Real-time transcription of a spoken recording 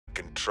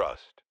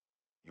trust.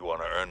 You want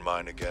to earn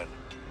mine again?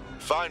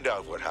 Find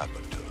out what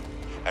happened to them,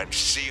 and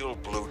seal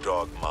Blue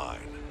Dog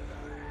mine.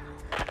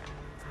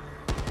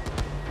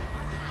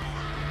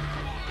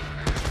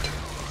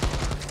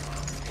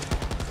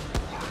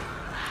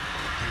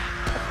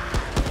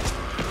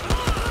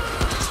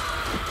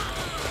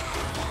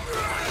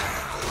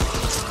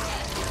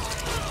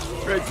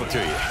 Grateful to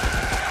you.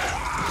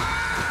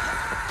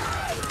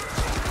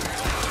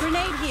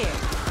 Grenade here.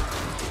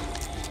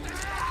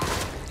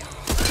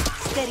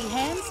 Steady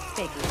hands,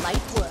 make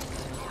light work.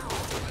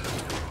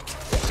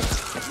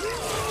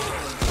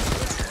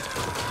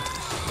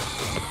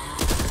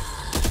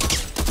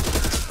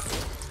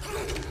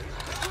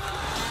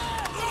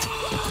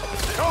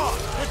 Oh,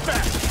 get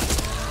back!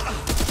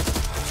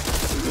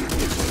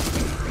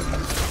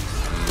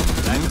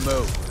 Time to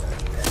move.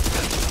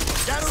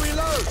 Gotta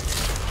reload!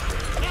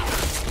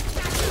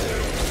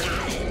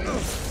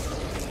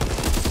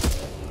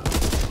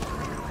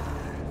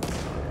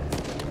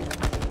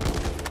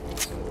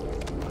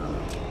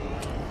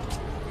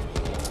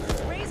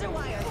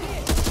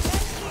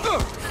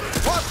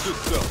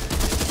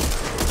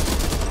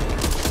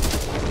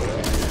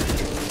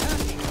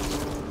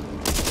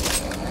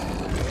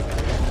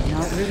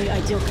 Not really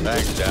ideal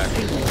conditions. Thanks, Jack.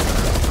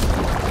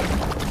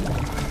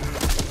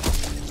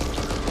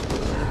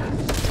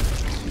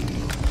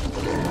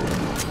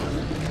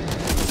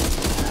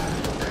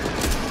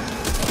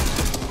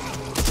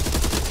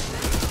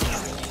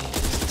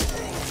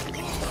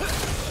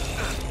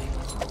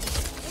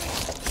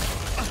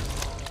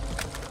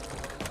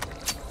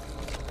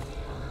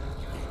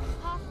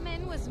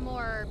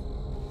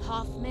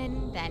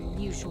 Hoffman than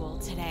usual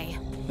today.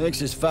 Thinks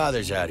his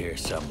father's out here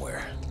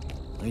somewhere.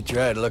 We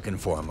tried looking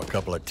for him a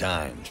couple of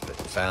times, but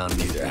found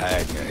neither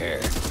hide nor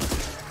hair.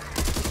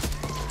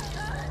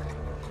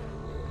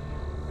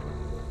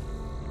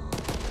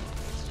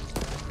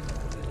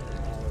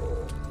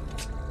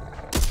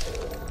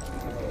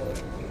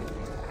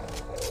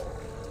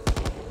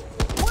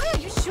 Why are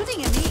you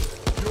shooting at me?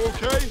 You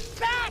okay?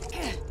 Back!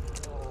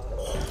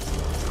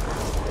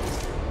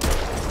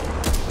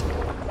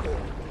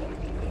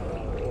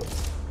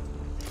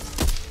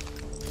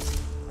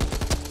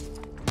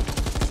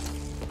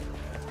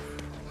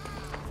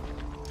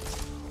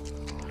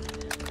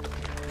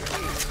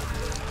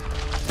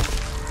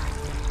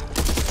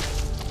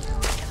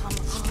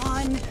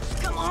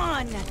 Come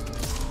on!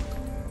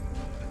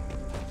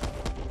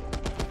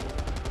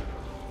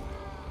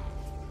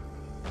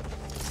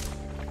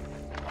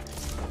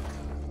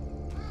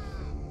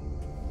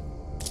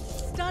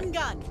 Stun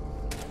gun!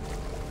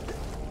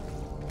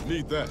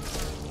 Need that.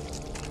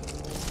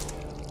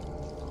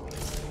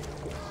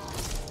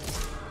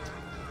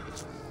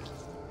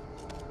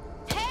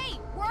 Hey,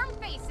 worm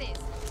faces!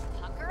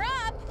 Pucker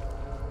up!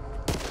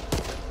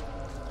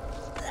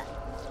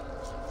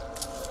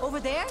 Over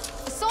there?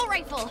 Assault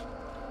rifle!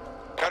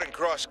 Cutting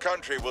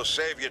cross-country will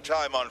save you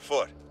time on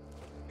foot.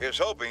 Here's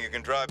hoping you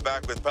can drive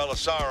back with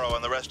Pelissaro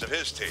and the rest of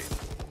his team.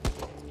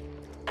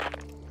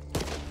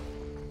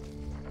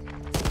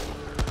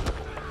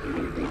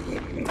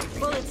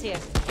 Bullets here.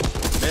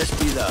 Best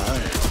be the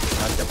hunter,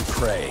 not the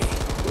prey.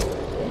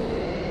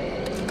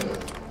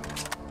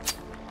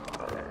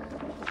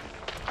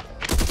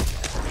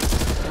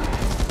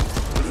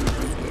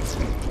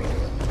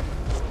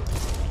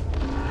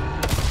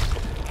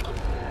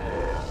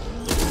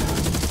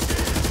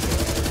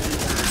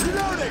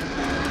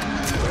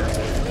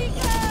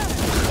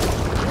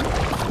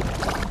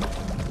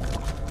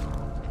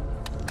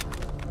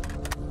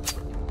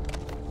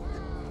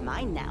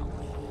 Mine now.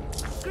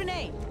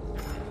 Grenade!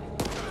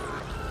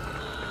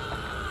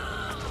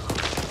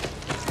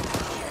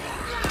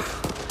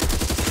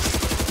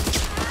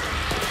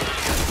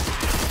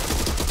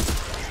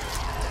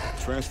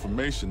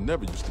 Transformation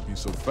never used to be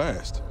so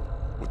fast.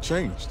 What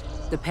changed?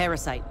 The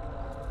parasite.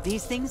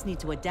 These things need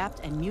to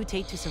adapt and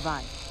mutate to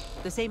survive.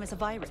 The same as a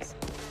virus.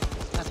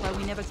 That's why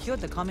we never cured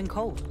the common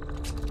cold.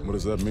 What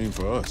does that mean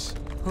for us?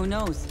 Who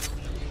knows?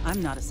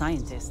 I'm not a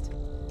scientist.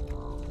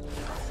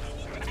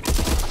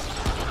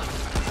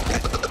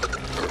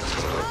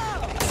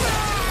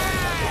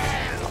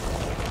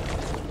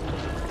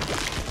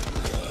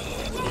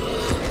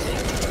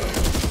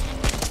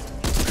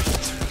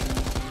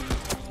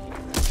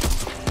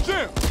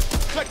 Jim!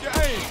 Check your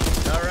aim!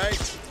 All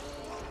right.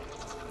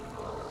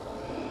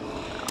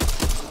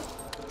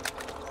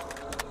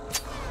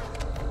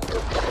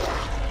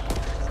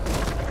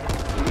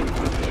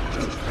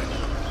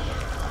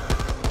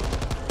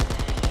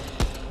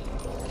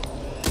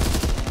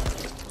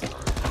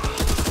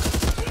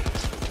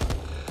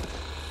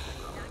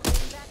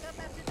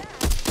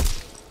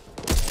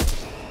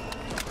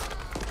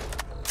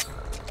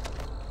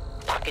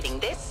 Pocketing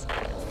this.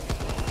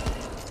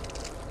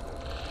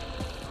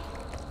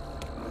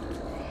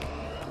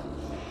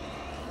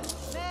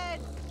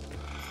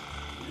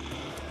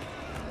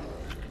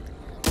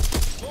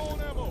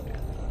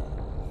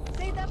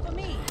 Save that for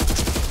me.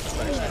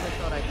 I never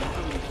thought I'd be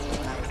doing this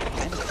when I was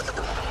a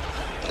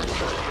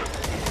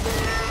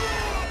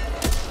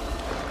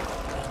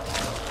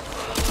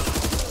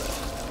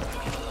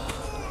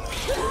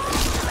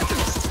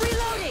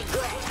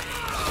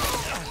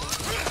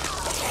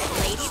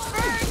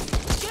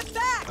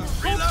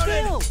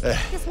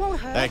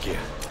Thank you.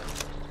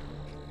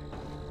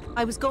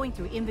 I was going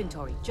through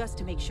inventory just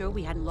to make sure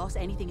we hadn't lost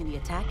anything in the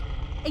attack.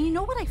 And you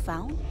know what I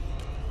found?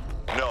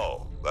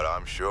 No, but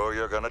I'm sure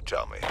you're gonna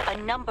tell me. A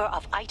number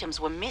of items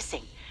were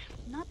missing.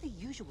 Not the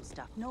usual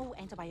stuff. No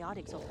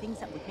antibiotics or things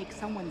that would make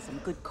someone some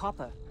good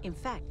copper. In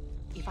fact,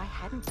 if I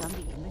hadn't done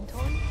the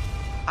inventory,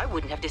 I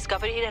wouldn't have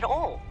discovered it at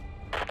all.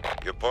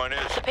 Your point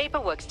is? The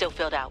paperwork's still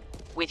filled out,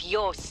 with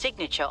your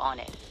signature on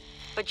it.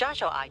 But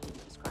Josh or I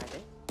didn't describe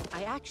it.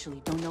 I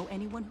actually don't know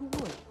anyone who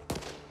would.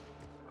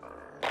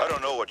 I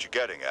don't know what you're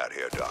getting at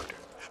here, Doctor.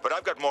 But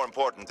I've got more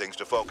important things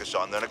to focus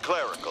on than a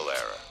clerical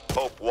error.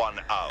 Hope won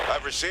out.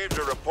 I've received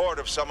a report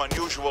of some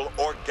unusual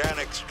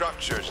organic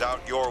structures out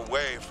your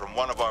way from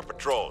one of our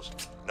patrols.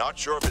 Not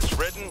sure if it's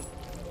written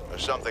or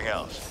something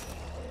else.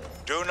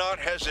 Do not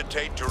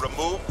hesitate to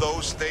remove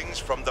those things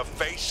from the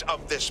face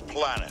of this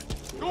planet.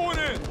 Going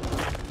in!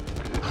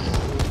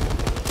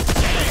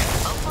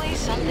 Hopefully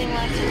something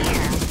left in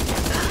here.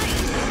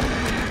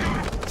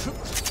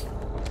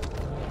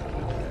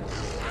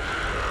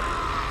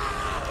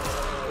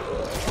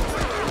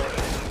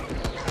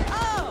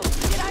 Oh!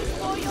 Did I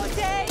spoil your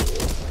day?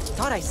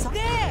 Thought I saw...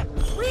 There!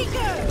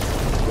 Reeker!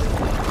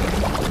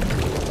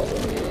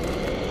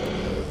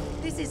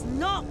 This is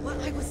not what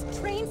I was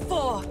trained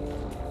for!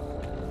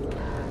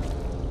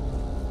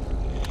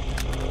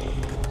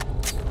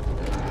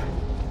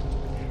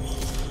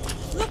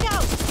 Look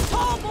out!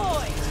 Tall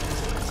boy!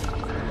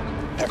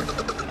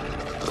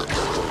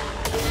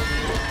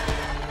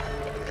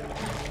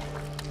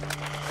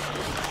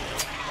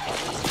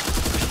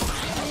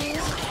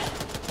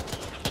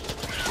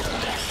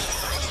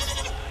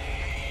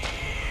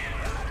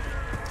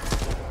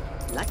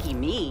 Lucky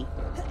me.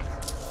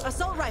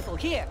 Assault rifle,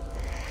 here.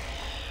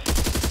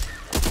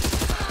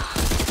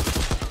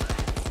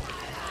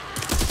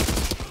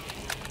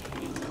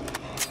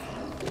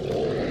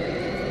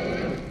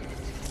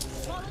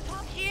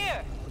 Molotov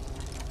here.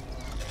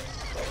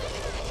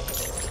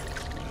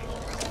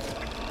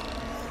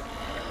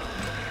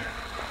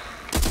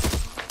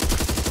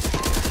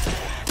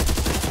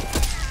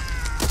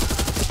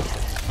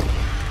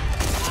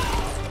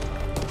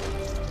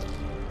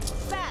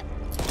 Fat.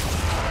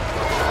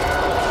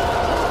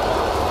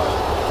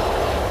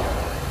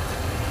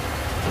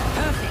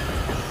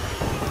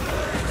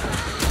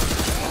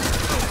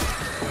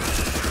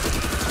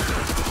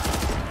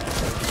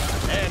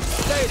 And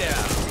stay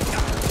down.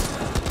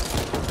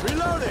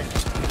 Reloading.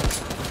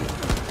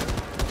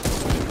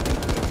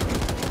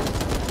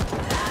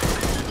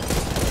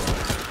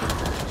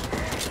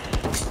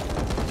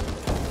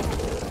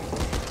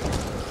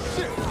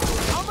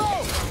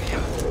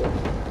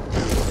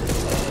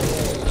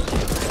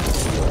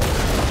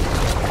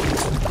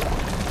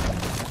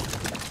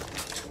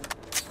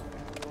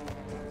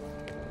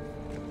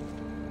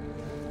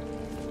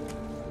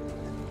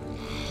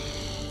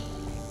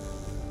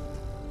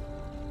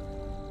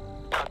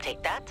 I'll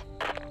take that.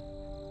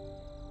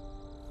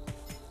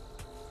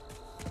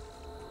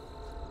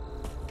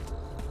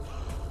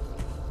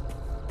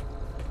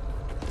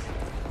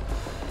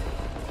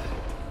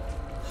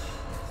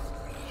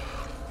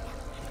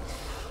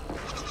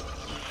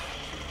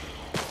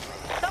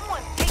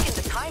 Someone's taking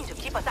the time to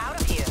keep us out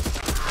of here.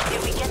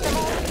 Did we get them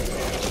all?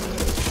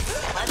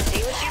 Let's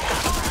see what you've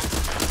got for us.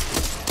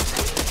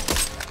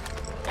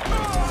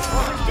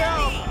 Over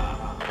down!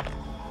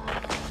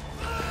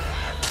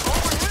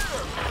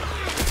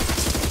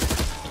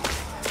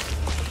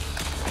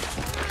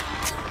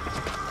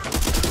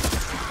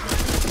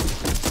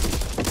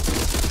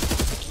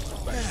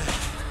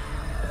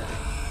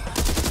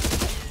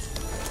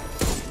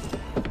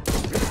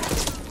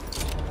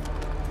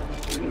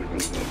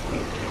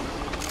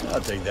 I'll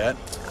take that.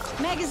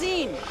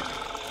 Magazine!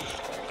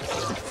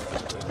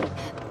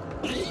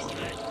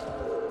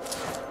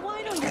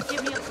 Why don't you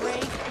give me a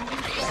break?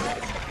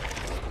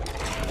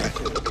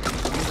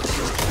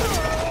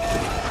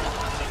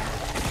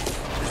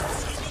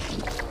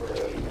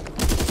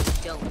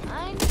 Don't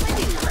mind if I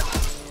do.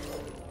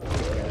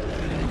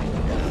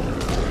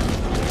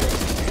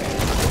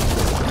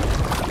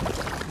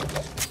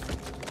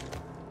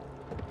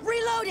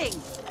 Reloading!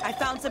 I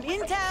found some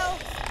intel!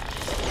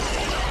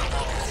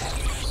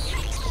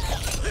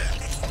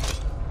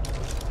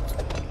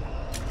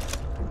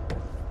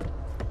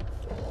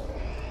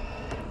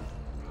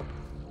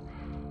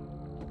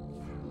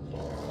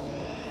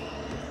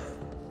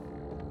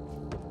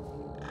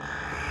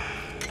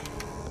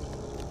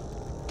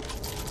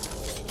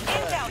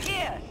 Intel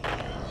here!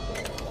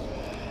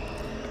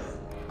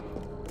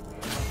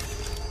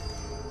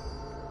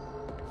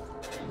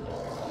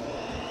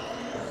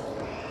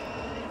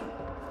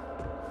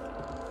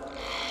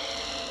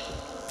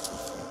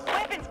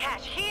 Weapons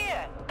cache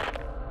here!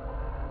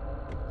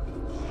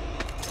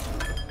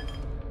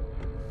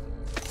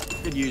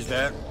 Could use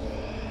that.